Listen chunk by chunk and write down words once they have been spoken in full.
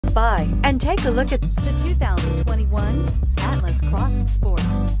Stop by and take a look at the 2021 Atlas Cross Sport.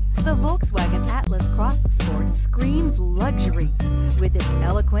 The Volkswagen Atlas Cross Sport screams luxury. With its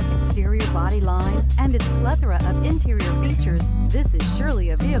eloquent exterior body lines and its plethora of interior features, this is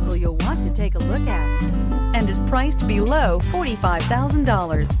surely a vehicle you'll want to take a look at, and is priced below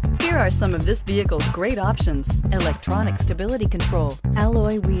 $45,000. Here are some of this vehicle's great options: electronic stability control,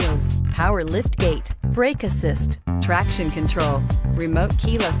 alloy wheels, power liftgate, brake assist, traction control, remote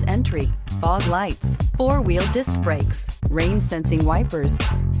keyless entry, fog lights, four-wheel disc brakes, rain sensing wipers,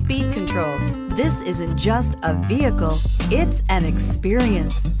 speed control. This isn't just a vehicle, it's an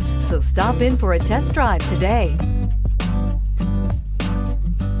experience. So stop in for a test drive today.